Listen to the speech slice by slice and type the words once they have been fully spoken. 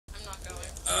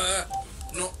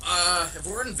If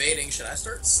we're invading, should I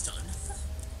start stun?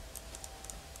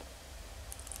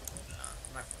 No,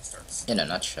 I'm not gonna start stun. In a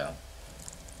nutshell.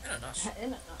 In a nutshell. In a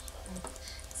nutshell.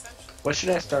 What should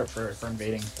I start for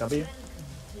invading? W?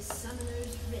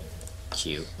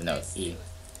 Q. No, E.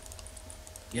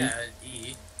 Yeah,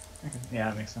 E. Okay. Yeah,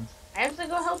 that makes sense. I have to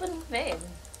go help invade.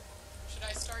 Should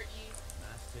I start E?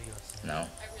 No. I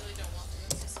really don't want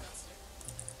to. It's disgusting.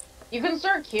 You can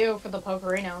start Q for the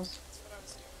Pokerinos. That's what I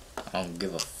was doing. I don't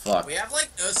give a fuck. We have like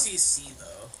no CC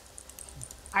though.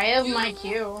 I have my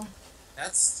Q.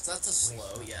 That's a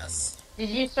slow, yes. Did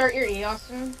you start your E,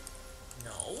 Austin?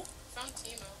 No. Found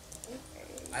TEEMO.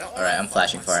 I don't. Alright, I'm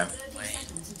flashing for him.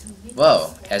 Wait.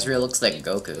 Whoa, Ezreal looks like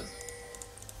Goku.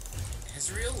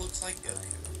 Israel looks like Goku.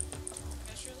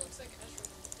 Ezreal looks like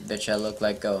Ezreal. Bitch, I look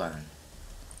like Gohan.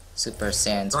 Super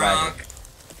Saiyan Swagger.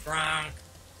 Gronk.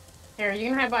 Here, you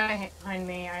can hide behind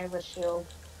me. I have a shield.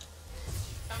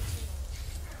 Found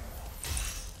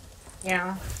TEEMO.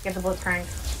 Yeah, get the Blitzcrank.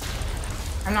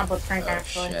 I'm not Blitzcrank, Oh,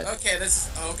 actually. shit. Okay, this.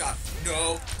 Oh god,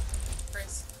 no.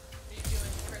 Chris, what are you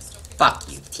doing? Chris, don't be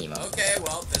Fuck you, TEEMO. Okay,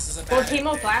 well, this is a bad. Well, Teemo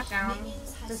invade. flash down.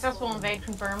 Successful invade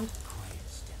confirmed.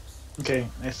 Okay,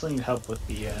 I still need help with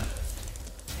the, Okay.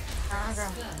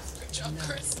 Good job,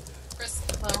 Chris. Chris,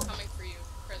 they're Well. coming for you.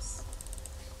 Chris.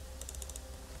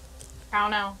 I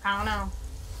don't know.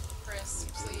 Chris,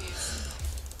 please.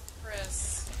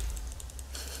 Chris.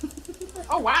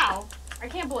 Oh wow! I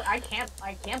can't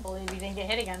believe you didn't get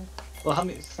hit again. well,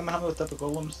 someone help me with the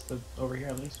golems over here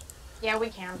at least. Yeah, we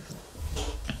can.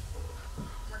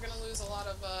 We're gonna lose a lot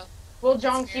of, Well,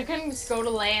 Jonks, you can go to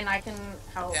lane and I can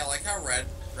help. Yeah, like how red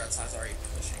side's already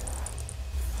pushing.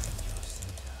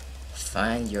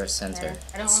 Find your center. There.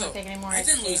 I don't want to take any more. I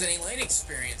didn't XP. lose any lane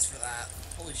experience for that.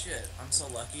 Holy shit, I'm so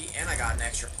lucky, and I got an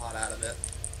extra pot out of it.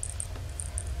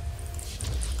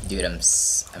 Dude, I'm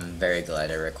very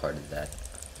glad I recorded that.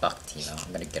 Fuck TEEMO.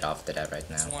 I'm gonna get off to that right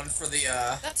It's now. one for the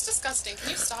That's disgusting.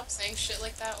 Can you stop saying shit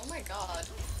like that? Oh my god.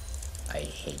 I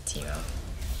hate TEEMO.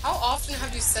 How often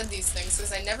have you said these things?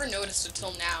 Because I never noticed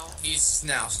until now. He's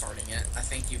now starting it. I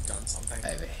think you've done something.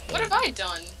 What have I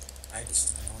done? I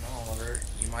just don't know whether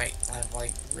you might have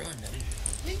like ruined him.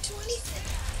 I didn't do anything.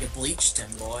 You bleached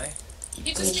him, boy. You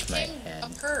He just bleached my became head. a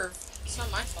perv. It's not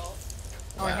my fault.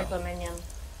 Oh, I Wow. hit the minion.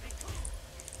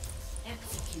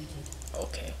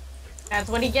 Okay. That's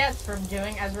what he gets for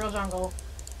doing Ezreal jungle.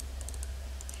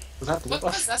 Was that the What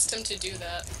whiplash? possessed him to do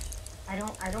that? I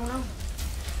don't know.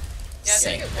 Yeah, I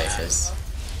Saint think it was. Vicious.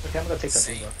 Okay, I'm gonna take that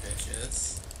Saint blue.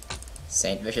 bitches.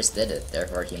 Saint Vicious did it,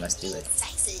 therefore he must do it.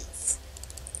 Sexes.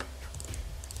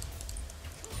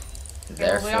 Yeah, we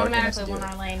Therefore he must automatically do won it.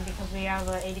 our lane because we have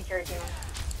a 80 carry team.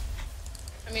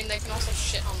 I mean, they can also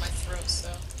shit on my throat, so.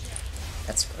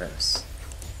 That's gross.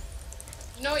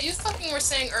 You know what? You fucking were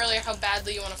saying earlier how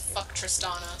badly you want to fuck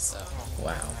Tristana, so. Oh,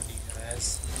 Wow. God, you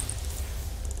guys.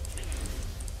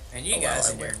 And you Oh, wow, guys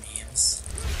I and your will. memes.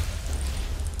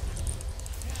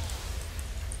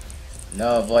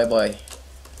 No, boy.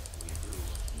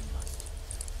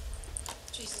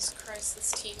 Jesus Christ,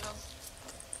 this TEEMO.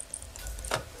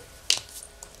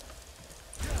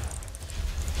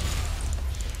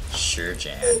 Sure,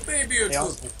 Jan. Oh, baby,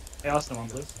 it's Hey, Austin, on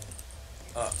blue.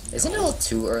 Isn't it a little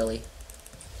too early?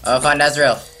 Oh, I found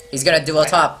Ezreal. He's gonna duel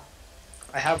top.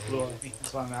 I have blue on me,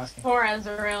 that's why I'm asking. Poor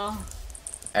Ezreal.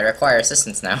 I require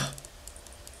assistance now.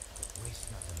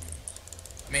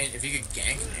 I mean, if you could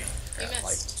gank me, You like,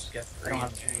 missed. get I free. don't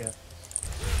have two yet.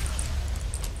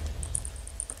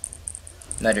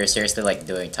 No, they're seriously like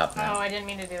doing top Oh, now. I didn't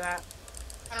mean to do that.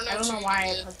 I don't know, I don't what know you why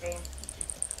did. I pushed me.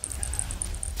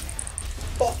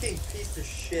 Fucking piece of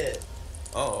shit.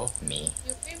 Oh, Me.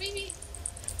 You okay, baby?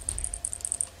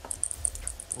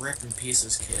 rip in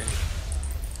pieces, kid.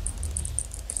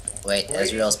 Wait,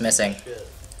 Brady's Ezreal's a missing. piece of shit.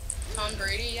 Tom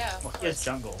Brady? Yeah. of Well, he has course.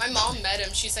 jungle. My mom met him.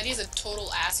 She said he's a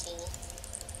total asshole.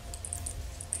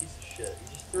 Piece of shit.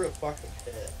 You just threw a fucking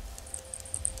hit.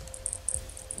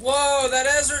 Whoa, that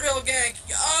Ezreal gank!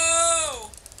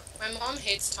 Oh! My mom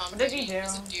hates Tom What did Brady. he do?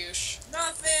 He's a douche.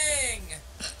 Nothing!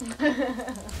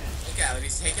 Look at it,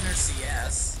 he's taking her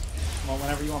CS. Well,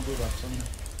 whenever you want blue buffs, let me know.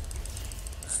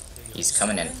 He's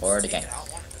coming in forward again. I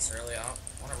don't want it this early. I don't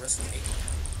want to risk taking it.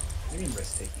 What do you mean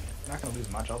risk taking it? You're not gonna lose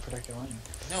much, I'll protect your lane.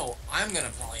 No, I'm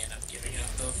gonna probably end up giving it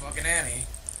up to the fucking Annie.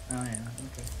 Oh yeah,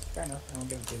 okay. Fair enough, I won't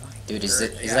give it to you. Dude, he's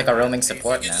Yeah, like a roaming if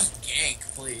support you could now. just gank,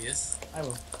 please. I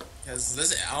will. Because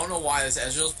this, I don't know why this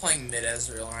Ezreal's playing mid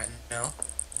Ezreal right now.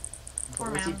 Poor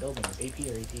What's he man. building? Is AP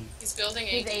or AT? He's building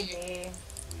He's AD. AD.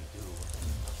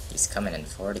 He's coming in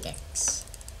for the ganks.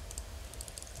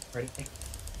 Ready?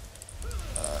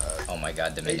 Oh my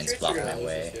god, the minions Matrix blocked are my gonna lose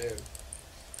way. this game.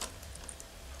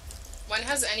 When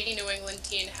has any New England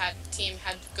team had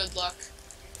good luck?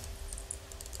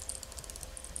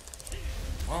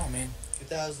 Well, I mean,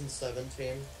 2017.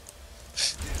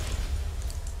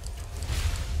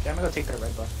 Yeah, I'm gonna go take that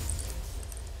red buff.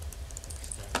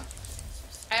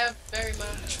 I have very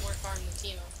much more farm than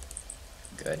TEEMO.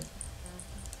 Good.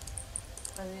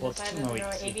 Well, it's Decided TEEMO to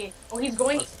go easy. AP. Oh, he's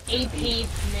going AP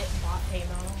mid bot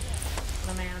TEEMO.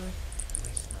 The man.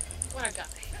 What a guy.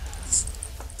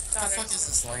 what the fuck is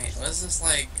this lane? What is this,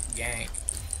 like, gank?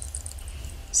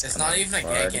 He's It's coming not even a for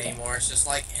gank the anymore, it's just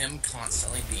like him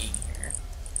constantly being here.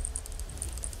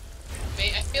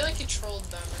 Mate, I feel like you trolled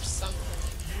them or something.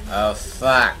 Oh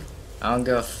fuck! I don't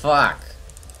give a fuck.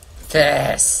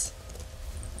 Piss.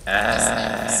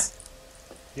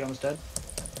 You almost dead?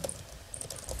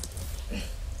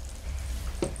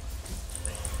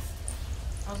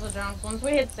 Also, Jones, once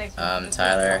we hit 6, we can just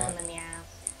Tyler. fuck him in the ass.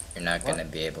 You're not gonna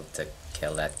be able to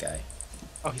kill that guy.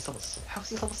 Oh, he's level 6. How is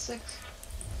he level 6?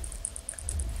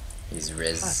 He's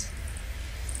Riz.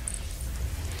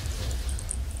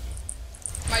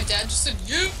 My dad just said,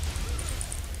 you!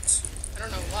 I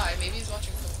don't know why. Maybe he's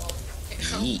watching football.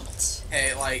 Yeet.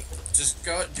 Hey, like, just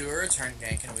go do a return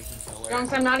gank and we can kill her.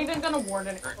 Jones, I'm not even gonna ward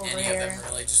it Or over any of here. them,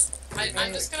 really, just...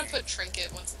 I'm just gonna put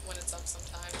Trinket when it's up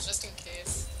sometimes, just in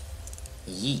case.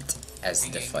 Yeet, as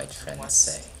the fight friends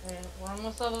say. Yeah, we're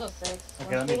almost level 6. Okay,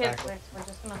 Once let we me hit back 6, we're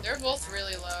just gonna... They're both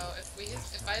really low.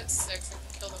 If I hit 6, I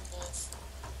can kill them both.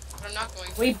 But I'm not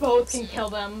going to. We both can soon. kill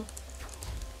them.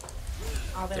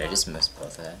 Oh, Did they're I just miss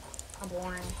both of that? I'm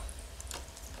boring.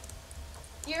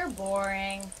 You're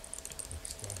boring.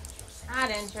 Not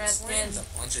interested. It's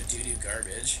a bunch of doo-doo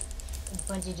garbage. A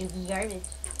bunch of dookie garbage.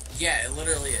 Yeah, it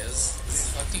literally is. It's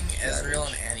fucking Ezreal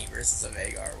and Annie versus a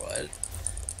Veigar, what?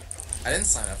 I didn't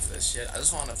sign up for this shit. I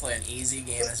just wanted to play an easy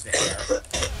game as Veigar.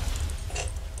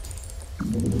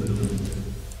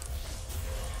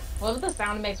 What is the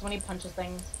sound it makes when he punches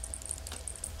things?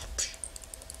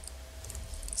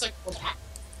 It's like,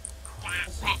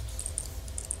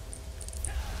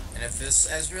 And if this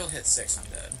Ezreal hits 6, I'm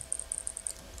dead.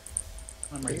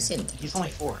 I'm ready. He's in- He's only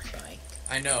 4. Like,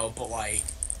 I know, but like,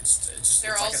 it's just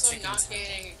they're it's like a also chicken not sandwich.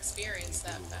 gaining experience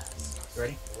that fast. You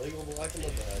ready? Illegal black in the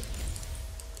bag.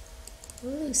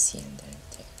 Lucian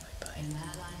didn't take my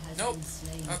bite. Nope.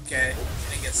 Okay,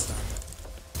 didn't get stunned.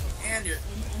 And you're...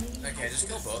 Okay, just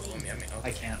kill both of them. I mean, okay.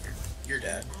 I can't. You're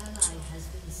dead.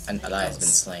 An ally has been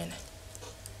slain.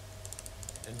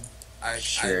 And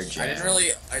Sure, I Jan.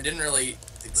 didn't really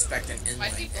expect an Why inlane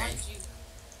did he thing. blind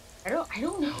you? I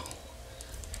don't know.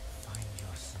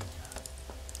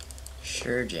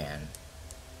 Sure, Jan.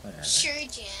 Whatever. Sure,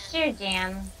 Jan. Sure,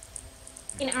 Jan.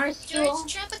 In our school.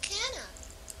 George Tropicana.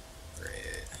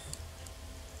 Great.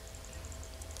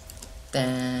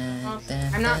 Dun,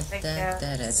 dun, I'm not dun, sick dun, yet.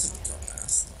 dun, dun, It's a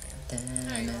dumbass lane.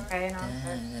 No, you are. Okay, no,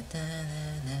 dun,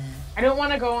 dun, dun. I don't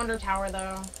want to go under tower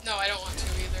though. No, I don't want to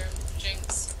either.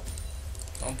 Jinx.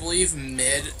 Don't believe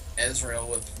mid Ezreal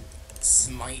with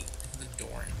smite the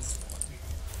Doran's one.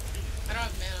 I don't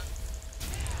have mana.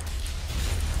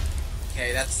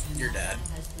 Okay, that's you're dead.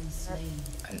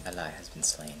 An ally has been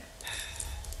slain.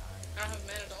 I don't have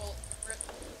mana to ult. Rip.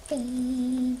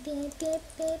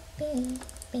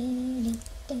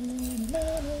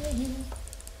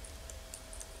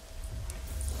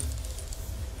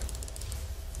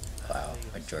 Wow,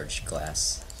 a George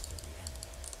Glass.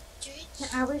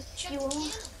 Our school.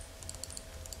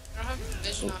 I don't have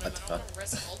vision Ooh, on him. what the I don't want fuck? to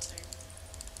risk ulting.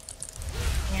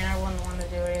 Yeah, I wouldn't want to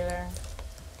do it either.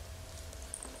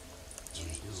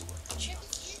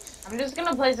 I'm just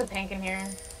gonna place a pink in here.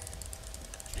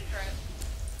 Right.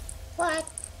 What?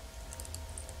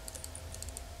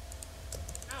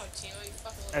 Ow, Timo, you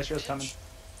fucking little Ezreal's bitch. coming.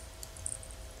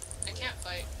 I can't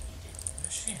fight. What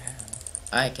does she have?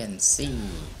 I can see.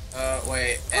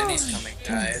 Wait, Eddie's coming,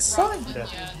 guys. Robin, Yeah.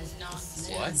 yeah, not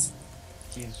What?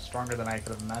 He's stronger than I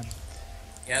could have imagined.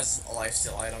 He has a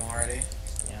lifesteal item already.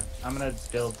 Yeah. I'm gonna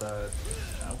build the...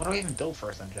 what do I even build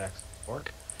first then, Jax?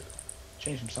 Orc?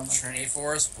 Change him so much. Trinity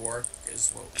Forest Bork is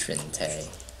what we Trinte.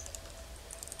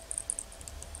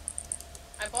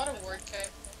 I bought a word K.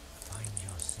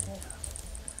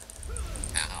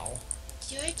 Ow.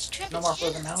 No more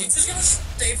frozen He's mountains. just gonna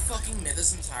stay fucking mid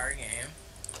this entire game.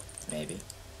 Maybe.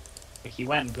 He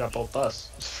went and got both us.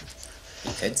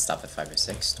 He could stop at 5 or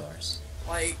 6 stores.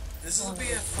 Like, this will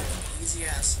be a fucking easy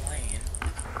ass lane.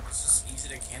 It's just easy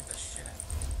to camp the shit out.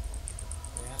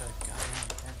 We had a goddamn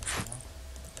purpose, you know?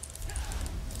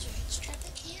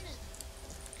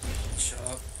 Shut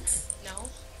up. No,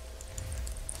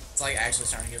 It's like actually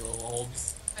starting to get a little old.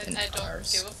 I don't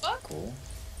Ours. give a fuck. Cool.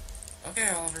 Okay,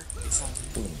 Oliver. Be salty.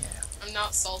 Boom, yeah. I'm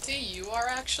not salty. You are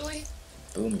actually.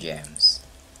 Boom jams.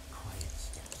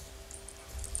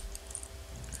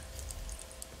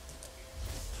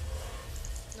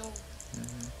 No.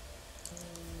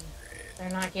 They're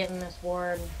not getting this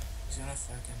ward. He's gonna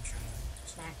fucking try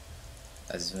to. Smack.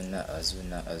 Azuna,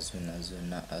 Azuna, Azuna,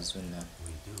 Azuna, Azuna.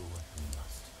 We do what we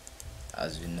must.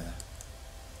 Azuna.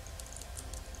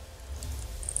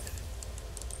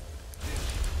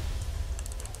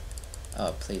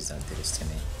 Oh, please don't do this to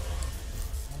me.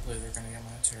 Hopefully they're gonna get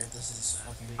my turret. This is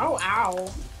fucking. Oh, ow.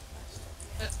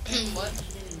 What?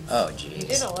 Oh, You did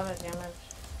jeez. a lot of damage.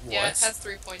 What? Yeah, it has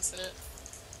 3 points in it.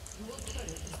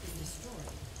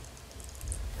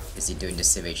 Is he doing the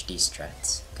Civ HD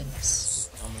strats? Goodness. This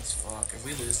is dumb as fuck. If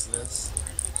we lose to this,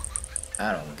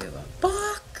 I don't give a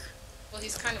fuck. Well,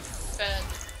 he's kind of fed.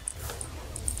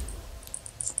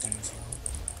 it's dumb as fuck.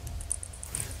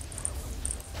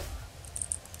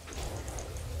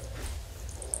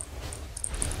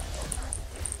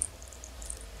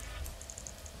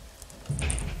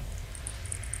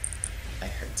 I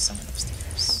heard someone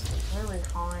upstairs. They're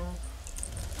recalling.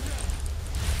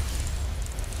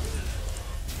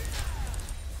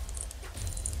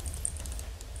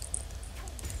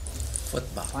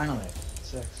 Football. Finally,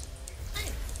 6.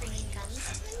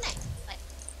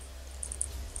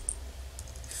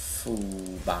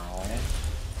 Football.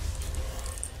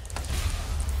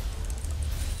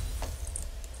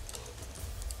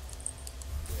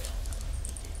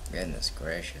 Goodness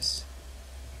gracious.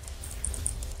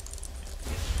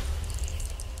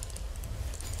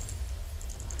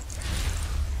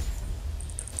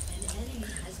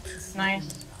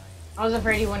 Nice. I was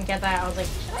afraid he wouldn't get that. I was like,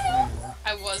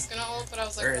 I was gonna ult, but I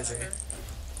was like, Where is he? whatever.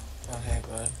 Oh, hey,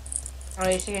 bud. oh,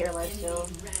 you should get your life steal.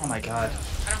 Oh my god.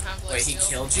 I don't have life Wait, he steal.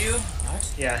 killed you?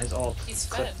 What? Yeah, his ult He's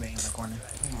clipped fed. me in the corner.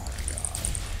 Oh my god.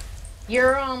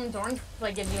 Your Dorn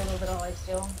like gives you a little bit of life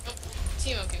steal.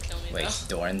 Teemo can kill me Wait,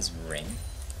 though. Dorn's ring?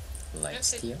 I Life don't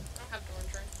say- steal? I don't have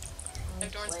Dorn's ring. I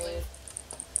have Dorn's Slave.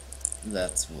 blade.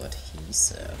 That's what he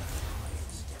said.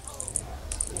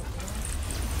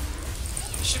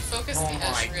 You should focus Oh the my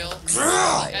Ezreal.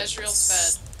 God. Ezreal's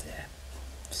fed.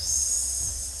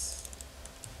 Steps.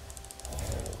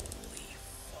 Holy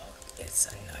fuck, it's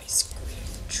an ice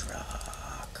cream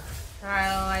truck.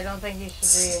 Kyle, I don't think you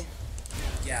should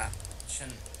Yeah,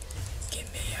 shouldn't.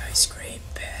 Give me ice cream,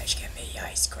 bitch. Give me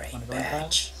ice cream, Wanna go in, Kyle?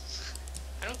 bitch.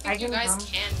 I don't I think you can guys come.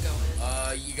 can go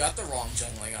in. You got the wrong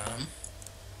jungling on him.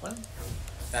 What?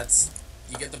 That's.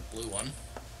 You get the blue one.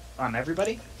 On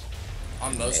everybody?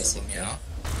 On most of Basically. them, yeah.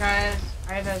 be. Guys,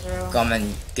 I have Ezreal. Come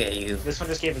and get you. This one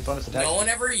just gave his bonus attack. No one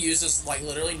ever uses, like,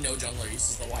 literally no jungler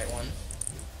uses the white one.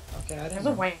 Okay, I There's didn't a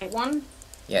know. white one.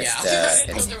 Yes, Yeah. I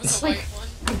the. didn't know there was a Like- white one.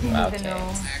 I didn't Okay. even know.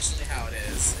 It's actually how it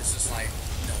is. It's just like,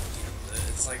 no one uses it.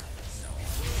 It's like, no.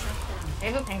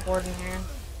 I have a pink ward in here.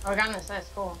 Oh, I got an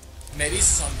assist. Cool. Maybe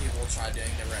some people try doing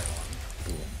the red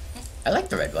one. I like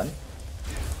the red one.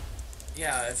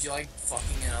 Yeah, if you like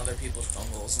fucking in other people's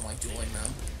jungles and like dueling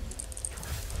them.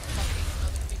 Fucking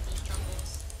other people's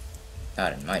jungles.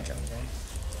 Not in my jungle.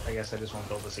 I guess I just won't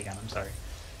build this again, I'm sorry.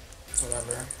 It's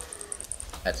whatever.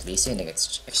 At least you can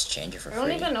exchange it for I don't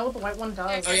free. even know what the white one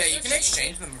does. Oh yeah, you can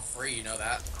exchange them for free, you know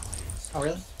that. Oh,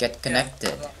 really? Get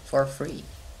connected for free.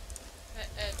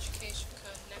 Education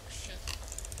connection.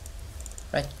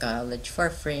 Red college for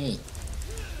free.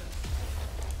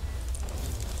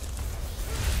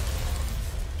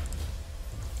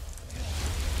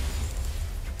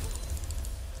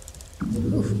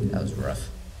 Oof, that was rough.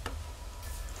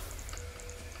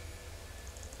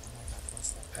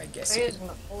 I guess They you just could.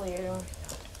 gonna pull you.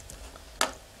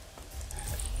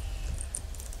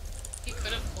 He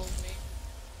could have pulled me.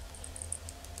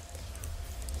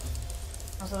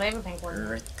 Oh, so they have a pink ward.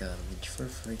 Red college for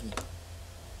free.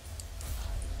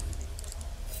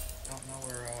 Don't know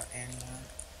where Annie went.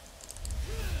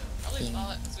 Probably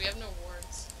bot, because we have no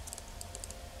wards.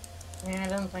 Yeah, I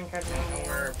don't think I'd Don't know know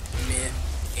where mid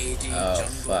AD Oh jungle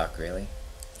fuck, really?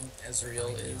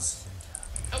 Ezreal is.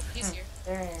 Oh, he's here.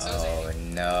 There he is. So- Oh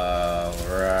no,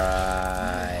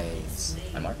 right.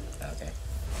 I'm marked? Okay.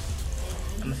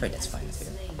 I'm afraid that's fine with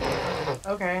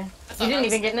you. Okay. I You thought didn't I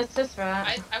even was- get an assist for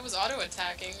that. I was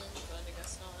auto-attacking, but I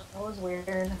guess not. That was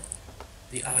weird.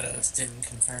 The autos didn't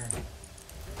confirm.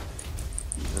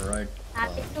 Red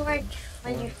Happy to like,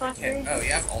 like you Okay. fucker. Oh,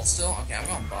 you have ult still? Okay, I'm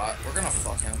going bot. We're gonna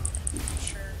fuck him.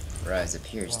 Sure. Rise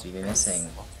appears to be missing.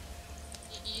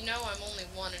 You know I'm only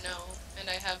 1-0, and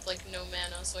I have, like, no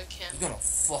mana, so I can't. You're gonna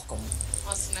fuck him.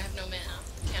 Austin, I have no mana.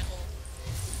 Can't hold.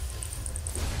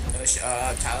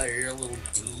 Tyler, you're a little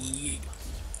D.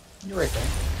 You're right there.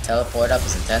 Teleport up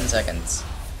is in 10 seconds.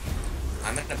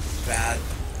 I'm in a bad.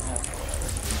 Okay,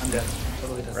 whatever. I'm dead. I'm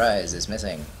totally dead. Rise is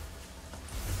missing.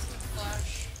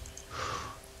 Flash.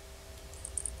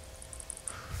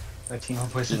 That TEEMO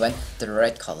voice He is went to the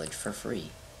right college for free.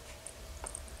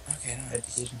 Okay, nice.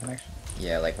 education connection.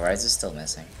 Yeah, like Rise is still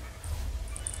missing.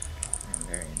 I'm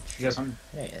very You guys interested. on?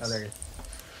 There he is. Oh, there he is.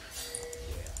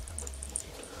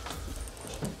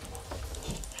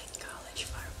 College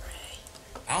for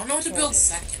free. I don't know what to build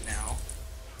second now.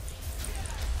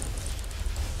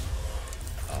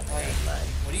 Oh my Like, god,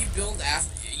 what do you build after?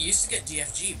 You used to get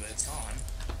DFG, but it's gone.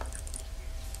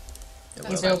 It That's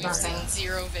will why build be we've nothing. seen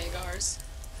 0 Vegars.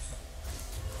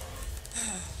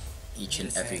 Each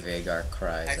and every Vagar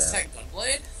cries out. Hextech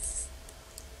Gunblade?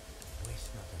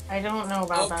 I don't know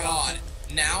about Oh that. god.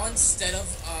 Now instead of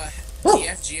Woo!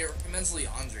 DFG, it recommends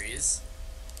Leandri's.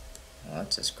 Well,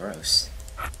 that's just gross.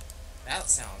 That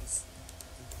sounds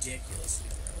ridiculously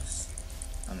gross.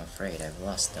 I'm afraid I've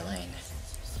lost the lane.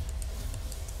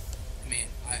 I mean,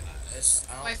 I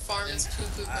don't, My farm is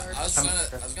poo-poo I garbage. was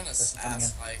gonna That's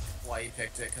ask like why you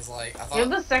picked it, cause like I You have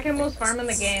thought the second most farm in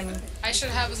the game. I should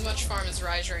have as much farm as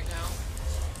Raj right now.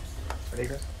 Ready,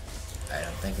 Chris? I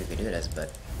don't think we could do this, but...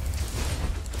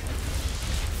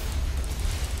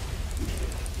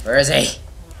 Where is he?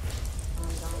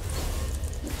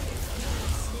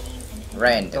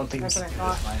 Rand. Don't think That's we what I can do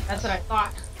thought. this, Mike. That's what I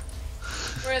thought.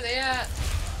 Where are they at?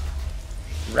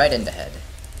 Right in the head.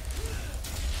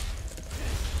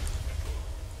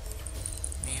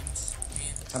 memes.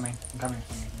 Coming. I'm coming.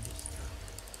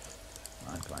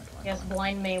 Come on. Yes,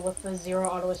 blind me with the 0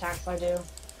 auto attacks I do.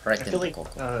 Right I in feel the like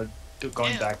coco.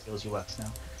 going Damn. back heals you less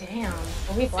now. Damn.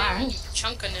 Will we Damn, you flash?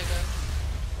 chunka nigga.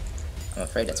 I'm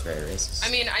afraid that's very racist.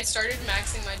 I mean, I started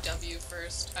maxing my W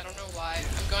first. I don't know why.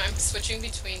 I'm switching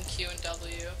between Q and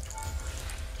W.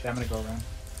 Okay, I'm gonna go around.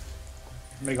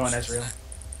 I'm gonna go on Ezreal.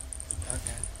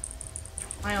 Okay.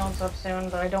 My ult's up soon,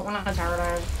 but I don't want to tower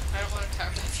dive. I don't want to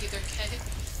tower dive either, okay?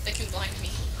 They can blind me.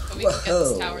 But we can get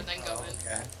this Whoa. tower and then go Oh, in.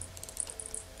 okay.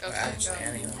 Go, Well, go, actually, go.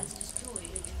 anyway.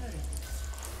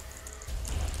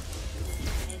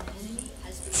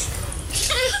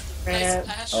 Right.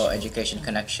 Flash. Oh, education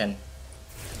connection.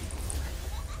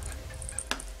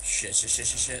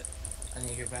 Shit. I need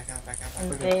to get back out. And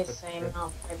We're they good. say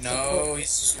no. It's No,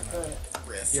 he's just gonna good.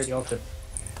 rift. You already ulted.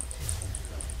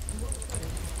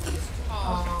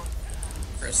 Aw, Oh,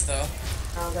 Chris, though.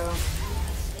 I'll go.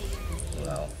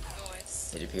 Well,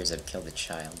 nice. it appears I've killed a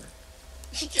child.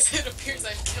 It appears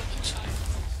I've killed a child.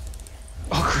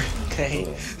 Oh, great. Okay.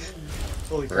 Boom.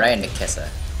 Holy crap. Right in the kisser.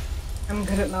 I'm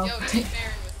good at Yo, mouth. take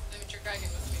Baron with your dragon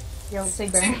with me. Yo,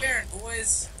 take Take Baron. Baron,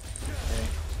 boys. Okay.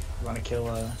 You wanna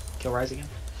kill Rise again?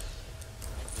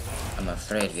 I'm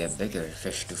afraid we have bigger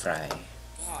fish to fry.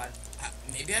 God,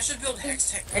 maybe I should build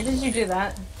Hextech. Why did you do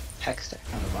that? Hex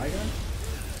on the Vigar?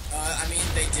 I mean,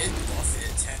 they did buff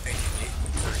it technically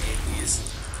for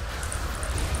APs.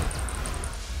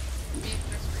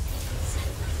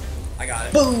 I got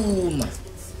it. Boom!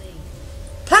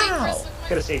 Pow!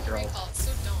 Could've saved your ult. It's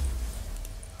so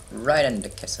dumb. Right in the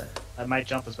kisser. My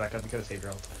jump was back up. You could've saved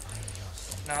your ult.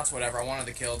 No, it's whatever. I wanted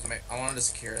the kill to make. I wanted to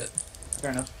secure it.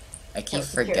 Fair enough. I keep Oh,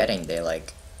 secure. forgetting they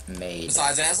like made.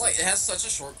 Besides, it has such a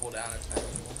short cooldown. It's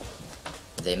manageable.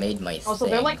 They made my Also,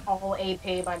 thing. they're like all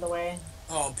AP, by the way.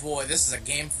 Oh boy, this is a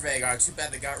game for Vagar. Too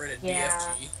bad they got rid of Yeah.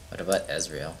 DFG. What about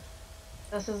Ezreal?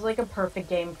 This is like a perfect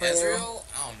game for Ezreal,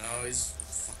 I don't know. He's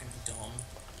fucking dumb.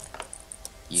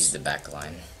 Use the back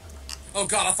line. Oh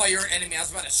god, I thought you were an enemy. I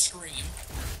was about to scream.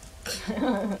 you.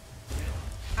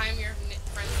 I'm your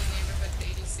friendly neighborhood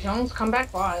ADC. Jones, come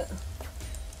back bot.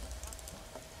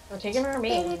 We're taking our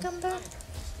main. You're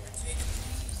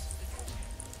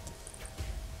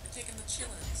taking the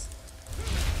chillins.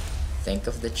 Think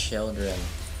of the children.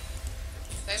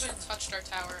 They haven't touched our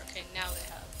tower. Okay, now they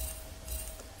have.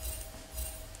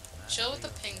 Chill with the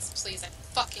pings, please. I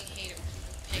fucking hate it when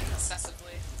people ping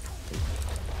excessively.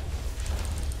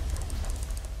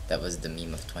 That was the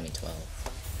meme of 2012.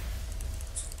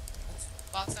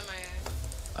 Bots MIA.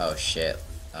 Oh shit.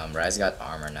 Rise got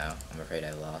armor now. I'm afraid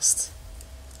I lost.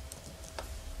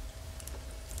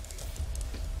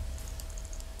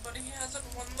 But he hasn't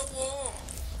won the war.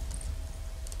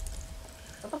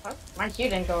 What the fuck? My Q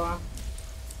didn't go off.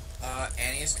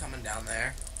 Annie's coming down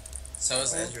there. So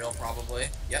is Ezreal probably.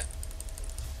 Yep.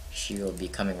 She will be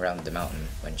coming around the mountain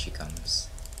when she comes.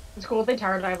 It's cool if they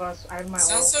tower dive us. I have my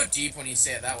Sounds ult. so deep when you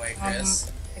say it that way,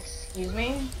 Chris. Excuse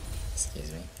me?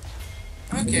 Excuse me.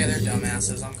 Okay, they're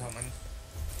dumbasses. I'm coming.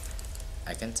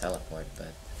 I can teleport,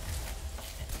 but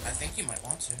I think you might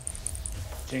want to.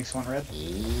 Jinx one red? I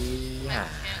yeah. can't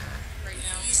right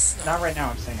now. Please, no. Not right now,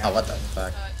 I'm saying Oh, what the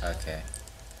fuck? Yeah. Okay.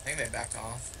 I think they backed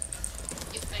off.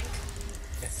 You think?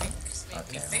 Yeah. me.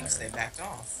 Okay. Methinks they backed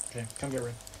off. Okay, come get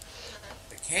rid.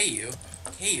 But KU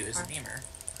is a gamer.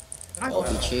 Oh,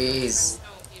 cheese. I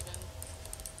won't even.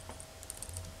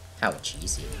 How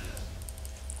cheesy.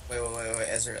 Wait,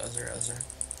 Ezra.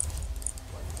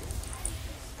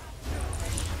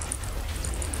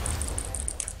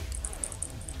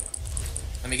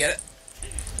 Let me get it.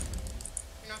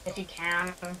 You're not If you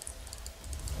can.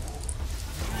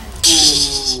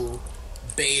 Ooh,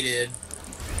 baited.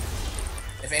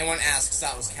 If anyone asks,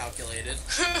 that was calculated.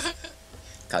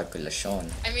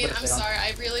 Calculation. I mean, What if I'm they don't? sorry.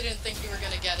 I really didn't think you were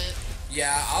gonna get it.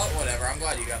 Yeah, whatever. I'm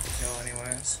glad you got the kill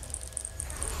anyways.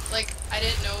 Like, I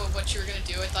didn't know what you were gonna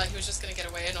do. I thought he was just gonna get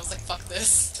away, and I was like, fuck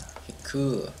this.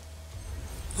 Cool.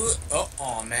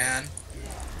 Oh man.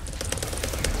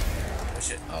 Oh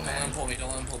shit. Oh, Don't let man. him pull me.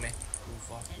 Ooh,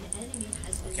 fuck.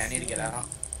 Okay, I need to get out.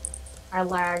 I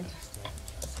lagged.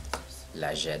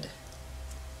 Lajed.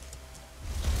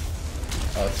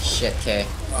 Oh shit, K.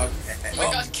 Okay. Oh my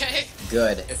god, Kay.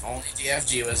 Good. If only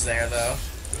DFG was there, though.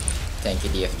 Thank you,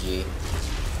 DFG.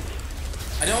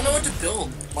 I don't know what to build.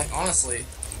 Like, honestly.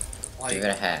 Like, Give it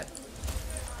a hat.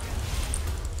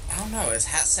 I don't know. Is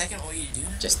hat second what you do?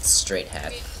 Just straight I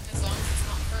hat. mean, as long as it's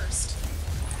not first.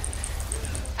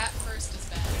 Hat first is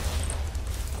bad.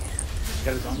 You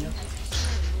got his on yet?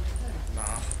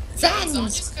 Nah.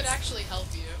 Zonius could actually help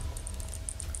you.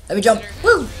 Let me jump. considering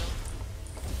Woo! it's real.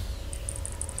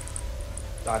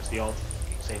 Dodge the ult.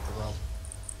 Save the world.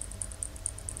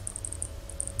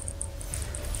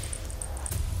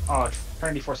 Oh,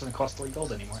 Trinity Force doesn't cost 3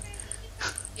 gold anymore.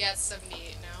 Yeah, it's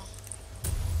 78 now.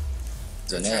 I'm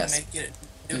trying to Zoneas. make it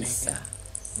do anything. Isa.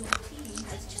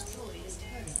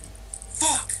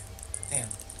 Fuck! Damn,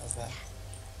 that was bad.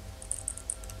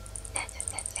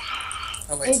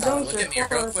 Oh Hey, wait, Tyler, don't look at me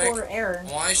real quick. for error.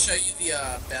 I want to show you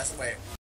the best way.